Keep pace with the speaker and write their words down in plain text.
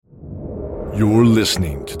You're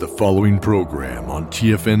listening to the following program on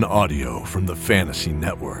TFN Audio from the Fantasy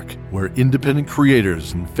Network, where independent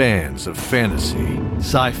creators and fans of fantasy,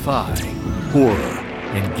 sci-fi, horror,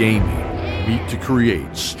 and gaming meet to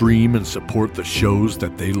create, stream, and support the shows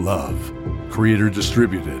that they love.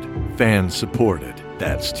 Creator-distributed, fan-supported,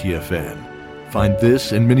 that's TFN. Find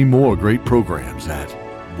this and many more great programs at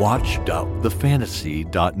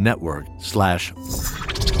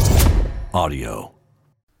watch.thefantasy.network/audio.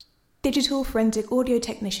 Digital forensic audio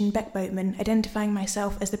technician Beck Boatman identifying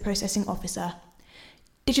myself as the processing officer.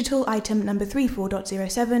 Digital item number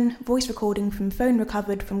 34.07, voice recording from phone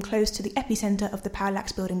recovered from close to the epicenter of the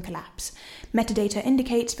Parallax building collapse. Metadata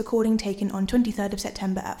indicates recording taken on 23rd of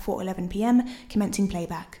September at 4:11 p.m, commencing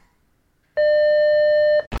playback.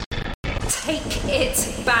 Take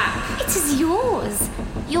it back. It is yours.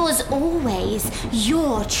 Yours always.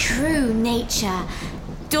 Your true nature.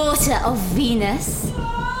 Daughter of Venus.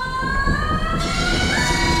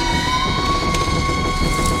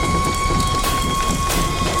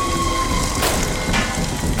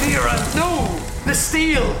 Mira, no! The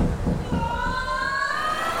steel!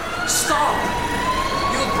 Stop!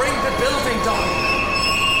 You'll bring the building down!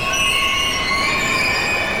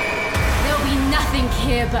 There'll be nothing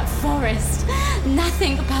here but forest.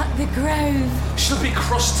 Nothing but the grove. She'll be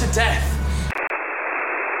crushed to death.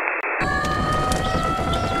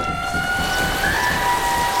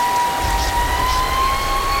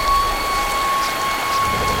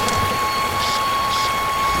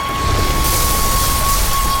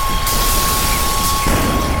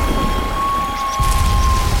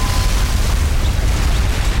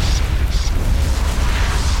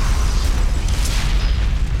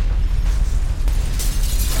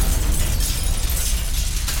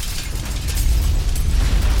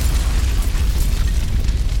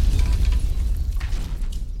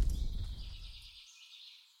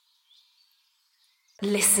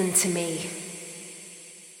 Listen to me.